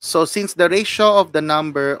 So since the ratio of the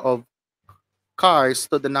number of cars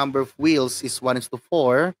to the number of wheels is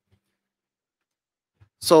 1:4.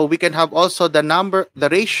 So we can have also the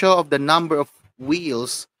ratio of the number of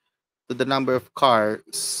wheels to the number of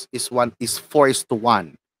cars is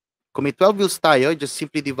 4:1. Kung may 12 wheels tayo, just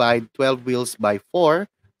simply divide 12 wheels by 4.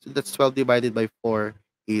 So that's 12 divided by 4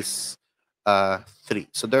 is 3.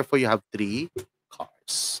 So therefore, you have 3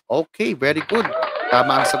 cars. Okay, very good.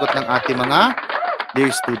 Tama ang sagot ng ating mga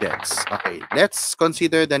dear students. Okay, let's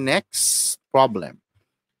consider the next problem.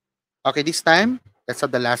 Okay, this time, let's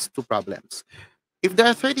have the last two problems. If there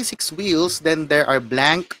are 36 wheels, then there are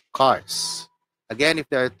blank cars. Again, if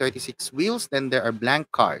there are 36 wheels, then there are blank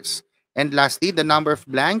cars. And lastly, the number of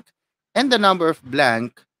blank and the number of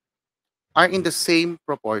blank are in the same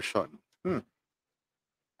proportion.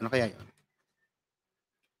 Ano kaya yun?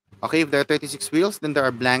 Okay, if there are 36 wheels, then there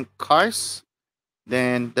are blank cars.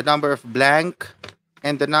 Then the number of blank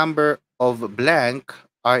and the number of blank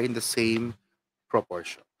are in the same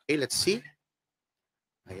proportion. Okay, let's see.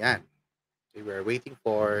 Ayan. Okay, we're waiting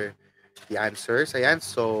for the answers. Ayan,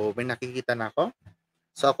 so may nakikita na ako.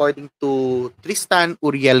 So according to Tristan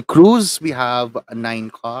Uriel Cruz, we have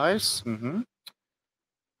 9 cars.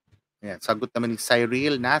 Ayan, sagot naman ni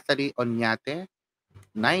Cyril Nathalie Onyate,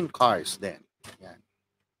 9 cars din. Ayan.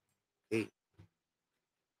 Okay.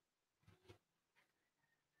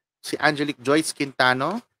 Si Angelique Joyce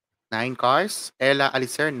Quintano, 9 cars. Ella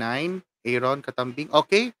Alicer, 9. Aaron Katambing.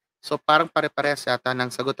 Okay. So parang pare-parehas yata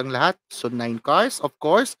ng sagot ng lahat. So 9 cars, of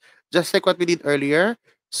course. Just like what we did earlier.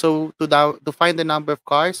 So to find the number of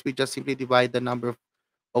cars, we just simply divide the number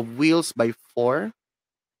of wheels by 4.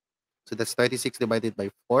 So that's 36 divided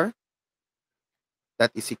by 4.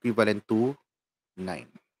 That is equivalent to 9.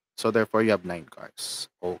 So therefore, you have 9 cars.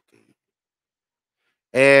 Okay.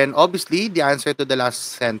 And obviously, the answer to the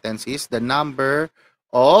last sentence is the number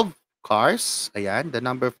of cars. Ayan, the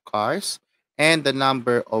number of cars and the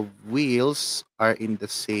number of wheels are in the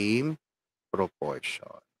same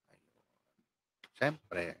proportion.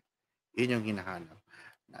 Siyempre, yun yung hinahanap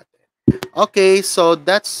natin. Okay, so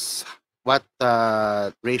that's what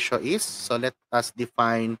ratio is. So let us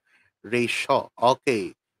define ratio.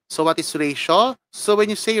 Okay, so what is ratio? So when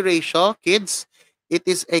you say ratio, kids, it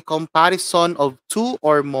is a comparison of 2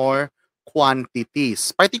 or more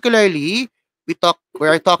quantities. Particularly, we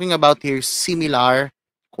are talking about here similar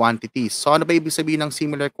quantities. So ano ba ibig sabihin ng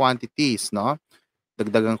similar quantities, no?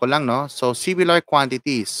 Dagdagan ko lang, no? So similar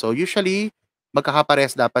quantities. So usually,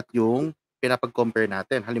 magkakapares dapat yung pinapag-compare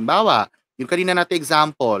natin. Halimbawa, yung kanina natin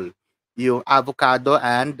example, yung avocado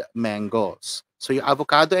and mangoes. So yung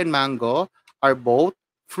avocado and mango are both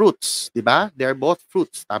fruits, di ba? They are both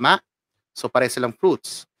fruits, tama? So pares silang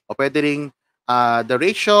fruits. O pwede ring the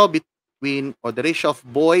ratio between or the ratio of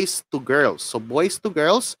boys to girls. So boys to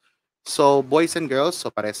girls, so boys and girls, so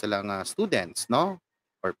pares silang students, no?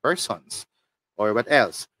 Or persons. Or what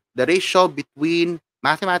else? The ratio between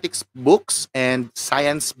mathematics books and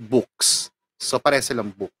science books. So pares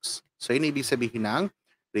silang books. So yun ibig sabihin ng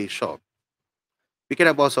ratio. We can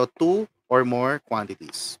have also 2 or more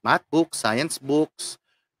quantities. Math books, science books,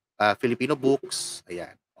 Filipino books.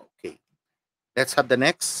 Ayan. Okay. Let's have the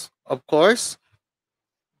next. Of course,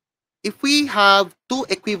 if we have 2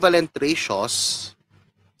 equivalent ratios,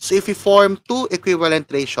 so if we form 2 equivalent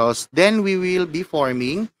ratios, then we will be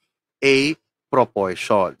forming a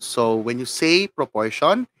proportion. So when you say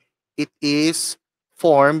proportion, it is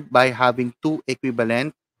formed by having 2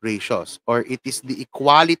 equivalent ratios, or it is the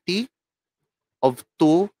equality of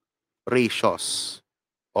 2 ratios.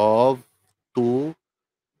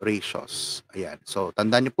 Ayan. So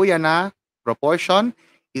tandaan niyo po yan na proportion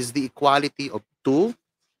is the equality of 2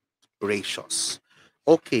 ratios.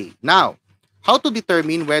 Okay, now, how to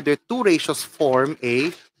determine whether 2 ratios form a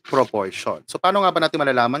proportion? So paano nga ba natin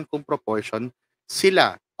malalaman kung proportion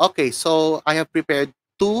sila? Okay, so I have prepared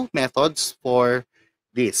 2 methods for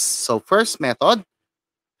this. So first method,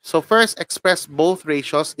 first express both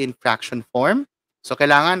ratios in fraction form. So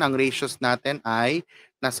kailangan ang ratios natin ay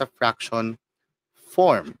nasa fraction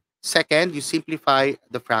form. Second, you simplify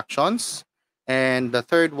the fractions. And the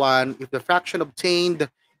third one, if the fraction obtained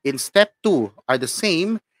in step 2 are the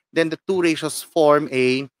same, then the 2 ratios form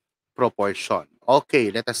a proportion.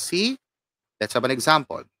 Okay, let us see. Let's have an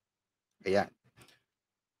example. Ayan.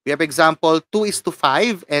 We have example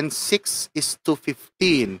 2:5 and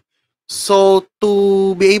 6:15. So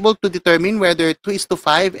to be able to determine whether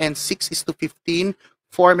 2:5 and 6:15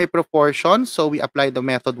 form a proportion, so we apply the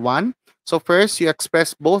method 1. So first, you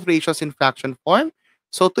express both ratios in fraction form.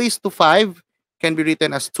 So 2:5 can be written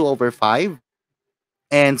as 2/5.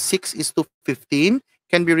 And 6:15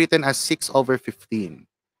 can be written as 6/15.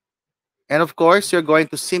 And of course, you're going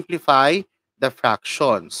to simplify the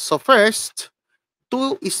fractions. So first,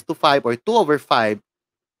 2:5 or 2 over 5,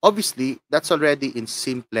 obviously, that's already in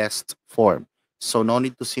simplest form. So no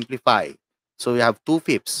need to simplify. So we have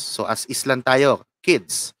 2/5. So as is lang tayo,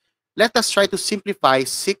 kids. Let us try to simplify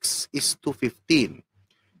 6:15.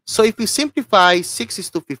 So if we simplify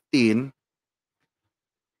 6:15,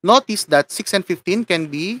 notice that 6 and 15 can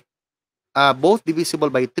be both divisible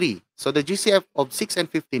by 3. So the GCF of 6 and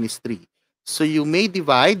 15 is 3. So you may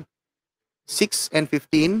divide 6 and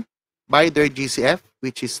 15 by their GCF,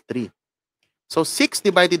 which is 3. So 6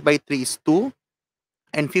 divided by 3 is 2,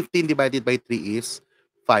 and 15 divided by 3 is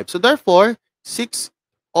 5. So therefore, 6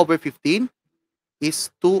 over 15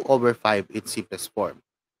 is 2 over 5 in simplest form.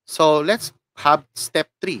 So let's have step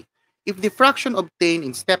 3. If the fraction obtained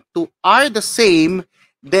in step 2 are the same,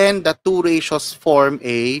 then the two ratios form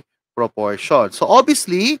a proportion. So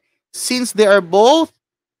obviously, since they are both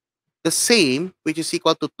the same, which is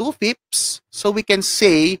equal to 2/5, so we can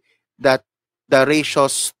say that the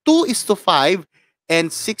ratios 2:5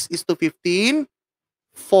 and 6:15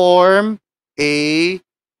 form a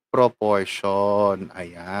proportion.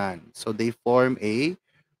 Ayan. So they form a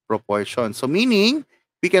proportion. So meaning,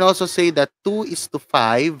 we can also say that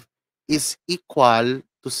 2:5 is equal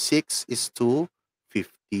to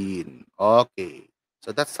 6:15. Okay.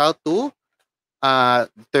 So that's how to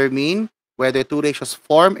determine whether two ratios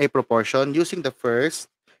form a proportion using the first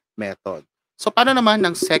method. So paano naman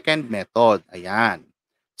ng second method? Ayan.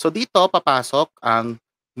 So dito papasok ang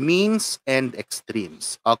means and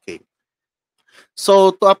extremes. Okay. So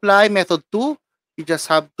to apply method 2, you just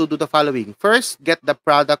have to do the following. First, get the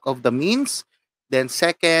product of the means. Then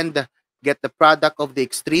second, get the product of the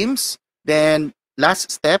extremes. Then last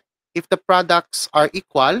step, if the products are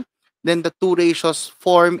equal, then the two ratios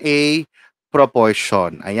form a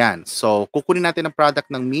proportion. Ayan. So kukunin natin ang product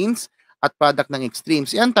ng means at product ng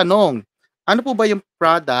extremes. Yan tanong, ano po ba yung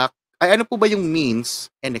product, ano po ba yung means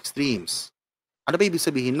and extremes? Ano ba ibig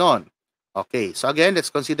sabihin nun? Okay, so again, let's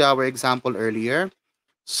consider our example earlier.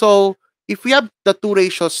 So, if we have the two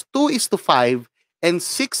ratios 2:5 and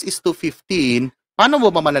 6:15, paano mo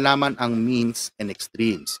ba malalaman ang means and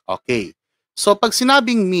extremes? Okay, so pag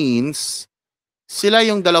sinabing means, sila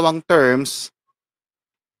yung dalawang terms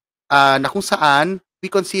na kung saan we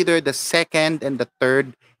consider the second and the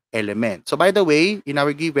third element. So by the way, in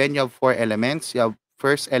our given, you have 4 elements. You have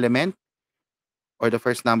first element, or the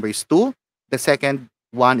first number is 2. The second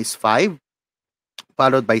one is 5,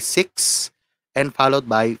 followed by 6, and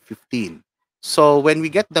followed by 15. So when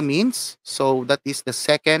we get the means, so that is the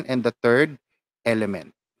second and the third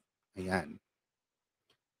element. Ayan.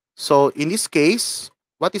 So in this case,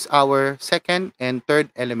 what is our second and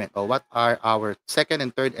third element? Or what are our second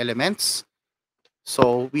and third elements?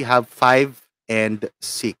 So we have 5 and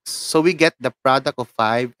 6. So we get the product of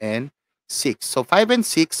 5 and 6. So 5 and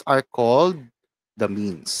 6 are called the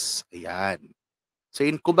means. Ayan. So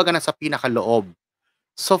yun, kumbaga nasa pinakaloob.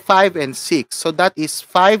 So 5 and 6. So that is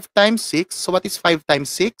 5 times 6. So what is 5 times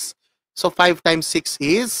 6? So 5 times 6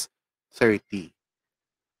 is 30.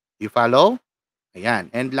 You follow? Ayan.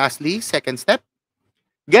 And lastly, second step,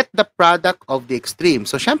 get the product of the extreme.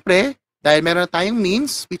 So syempre, dahil meron na tayong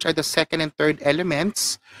means, which are the second and third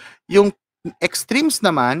elements, yung extremes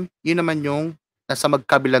naman, yun naman yung nasa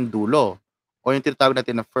magkabilang dulo. O yung tinatawag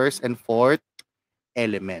natin na first and fourth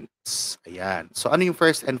elements. Ayan. So ano yung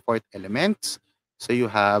first and fourth elements? So you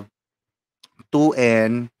have 2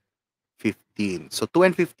 and 15. So 2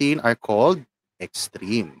 and 15 are called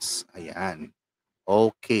extremes. Ayan.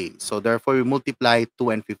 Okay. So therefore, we multiply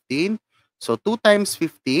 2 and 15. So 2 times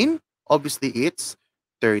 15, obviously it's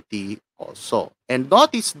 30 also. And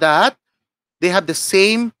notice that they have the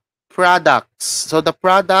same products. So the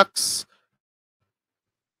products,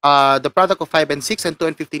 the product of 5 and 6 and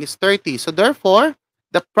 2 and 15 is 30. So therefore,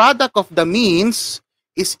 the product of the means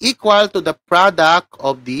is equal to the product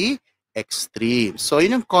of the extreme. So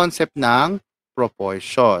yun yung concept ng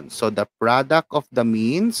proportion. So the product of the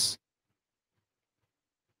means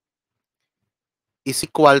is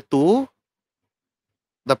equal to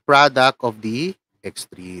the product of the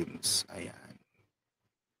extremes. Ayan.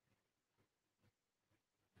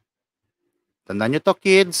 Tandaan nyo to,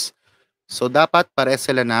 kids. So dapat pare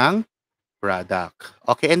sila ng product.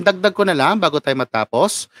 Okay, and dagdag ko na lang bago tayo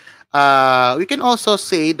matapos. We can also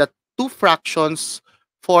say that two fractions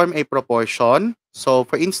form a proportion. So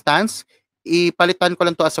for instance, ipalitan ko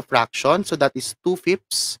lang to as a fraction. So that is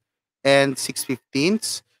 2/5 and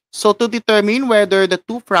 6/15. So to determine whether the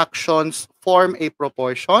two fractions form a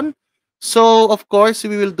proportion, so of course,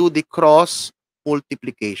 we will do the cross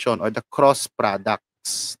multiplication or the cross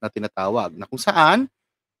products na tinatawag. Na kung saan,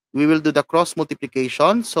 we will do the cross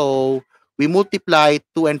multiplication. So we multiply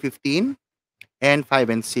 2 and 15 and 5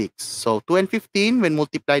 and 6. So 2 and 15 when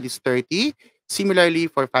multiplied is 30. Similarly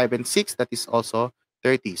for 5 and 6, that is also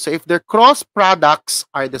 30. So if their cross products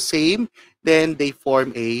are the same, then they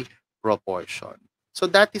form a proportion. So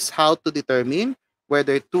that is how to determine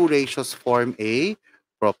whether two ratios form a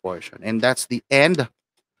proportion. And that's the end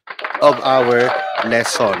of our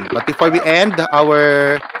lesson. But before we end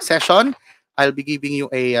our session, I'll be giving you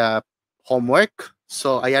a homework.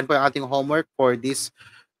 So ayan po yung ating homework for this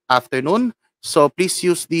afternoon. So please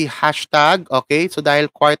use the hashtag, okay? So dahil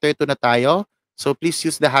quarter 2 na tayo, so please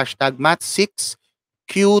use the hashtag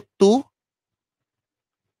Math6Q2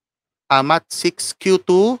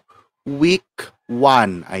 Math6Q2 Week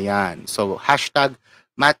 1. Ayan. So hashtag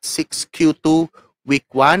Math6Q2 Week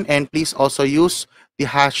 1, and please also use the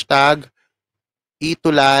hashtag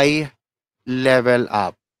ETUlay Level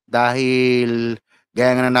Up. Dahil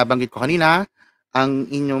gaya nga na nabanggit ko kanina, ang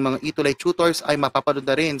inyong mga ETUlay tutors ay mapapanood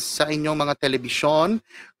na rin sa inyong mga telebisyon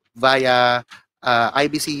via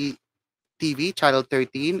IBC TV, Channel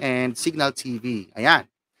 13, and Signal TV. Ayan.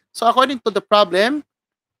 So according to the problem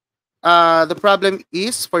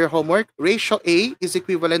is, for your homework, ratio A is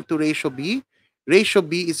equivalent to ratio B. Ratio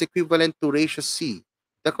B is equivalent to ratio C.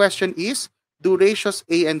 The question is, do ratios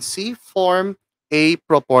A and C form a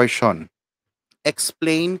proportion?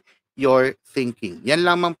 Explain your thinking. Yan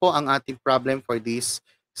lamang po ang ating problem for this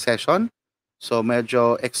session. So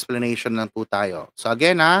medyo explanation lang po tayo. So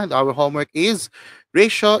again, our homework is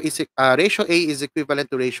ratio A is equivalent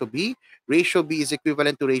to ratio B. Ratio B is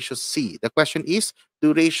equivalent to ratio C. The question is, do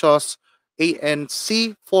ratios A and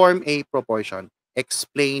C form a proportion?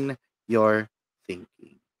 Explain your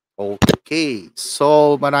thinking. Okay.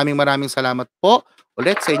 So maraming salamat po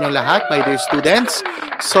ulit sa inyong lahat, my dear students.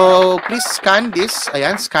 So please scan this.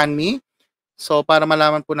 Ayan, scan me. So para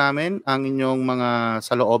malaman po namin ang inyong mga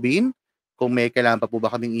saloobin, kung may kailangan pa po ba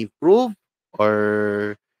kaming improve or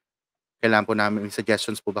kailangan po namin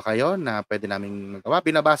suggestions po ba kayo na pwede namin magawa.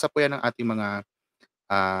 Binabasa po yan ng ating mga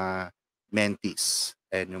mentees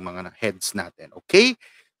and yung mga heads natin. Okay?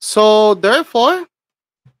 So therefore,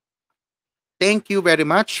 thank you very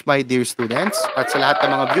much, my dear students, at sa lahat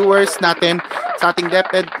ng mga viewers natin sa ating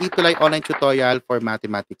DepEd ETUlay online tutorial for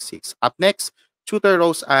Mathematics 6. Up next, Tutor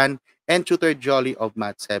Rose Ann and Tutor Jolly of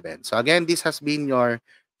Math 7. So again, this has been your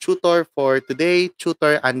tutor for today,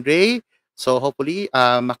 Tutor Andre. So hopefully,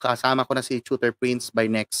 makasama ko na si Tutor Prince by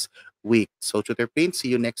next week. So Tutor Prince, see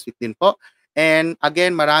you next week din po. And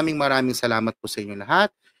again, maraming salamat po sa inyo lahat.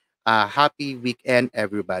 Happy weekend,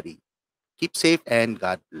 everybody. Keep safe and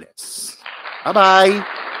God bless. Bye-bye!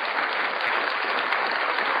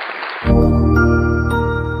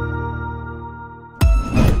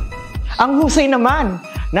 Ang husay naman!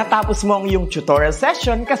 Natapos mo ang iyong tutorial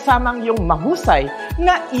session kasama ang iyong mahusay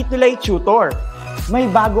na ETUlay tutor. May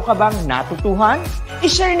bago ka bang natutuhan?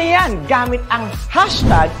 I-share na yan gamit ang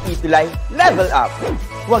hashtag ETUlay Level Up.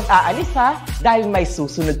 Huwag aalis dahil may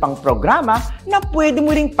susunod pang programa na pwede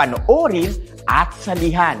mo ring panoorin at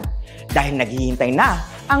salihan dahil naghihintay na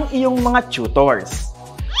ang iyong mga tutors.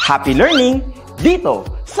 Happy learning dito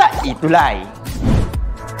sa ETUlay!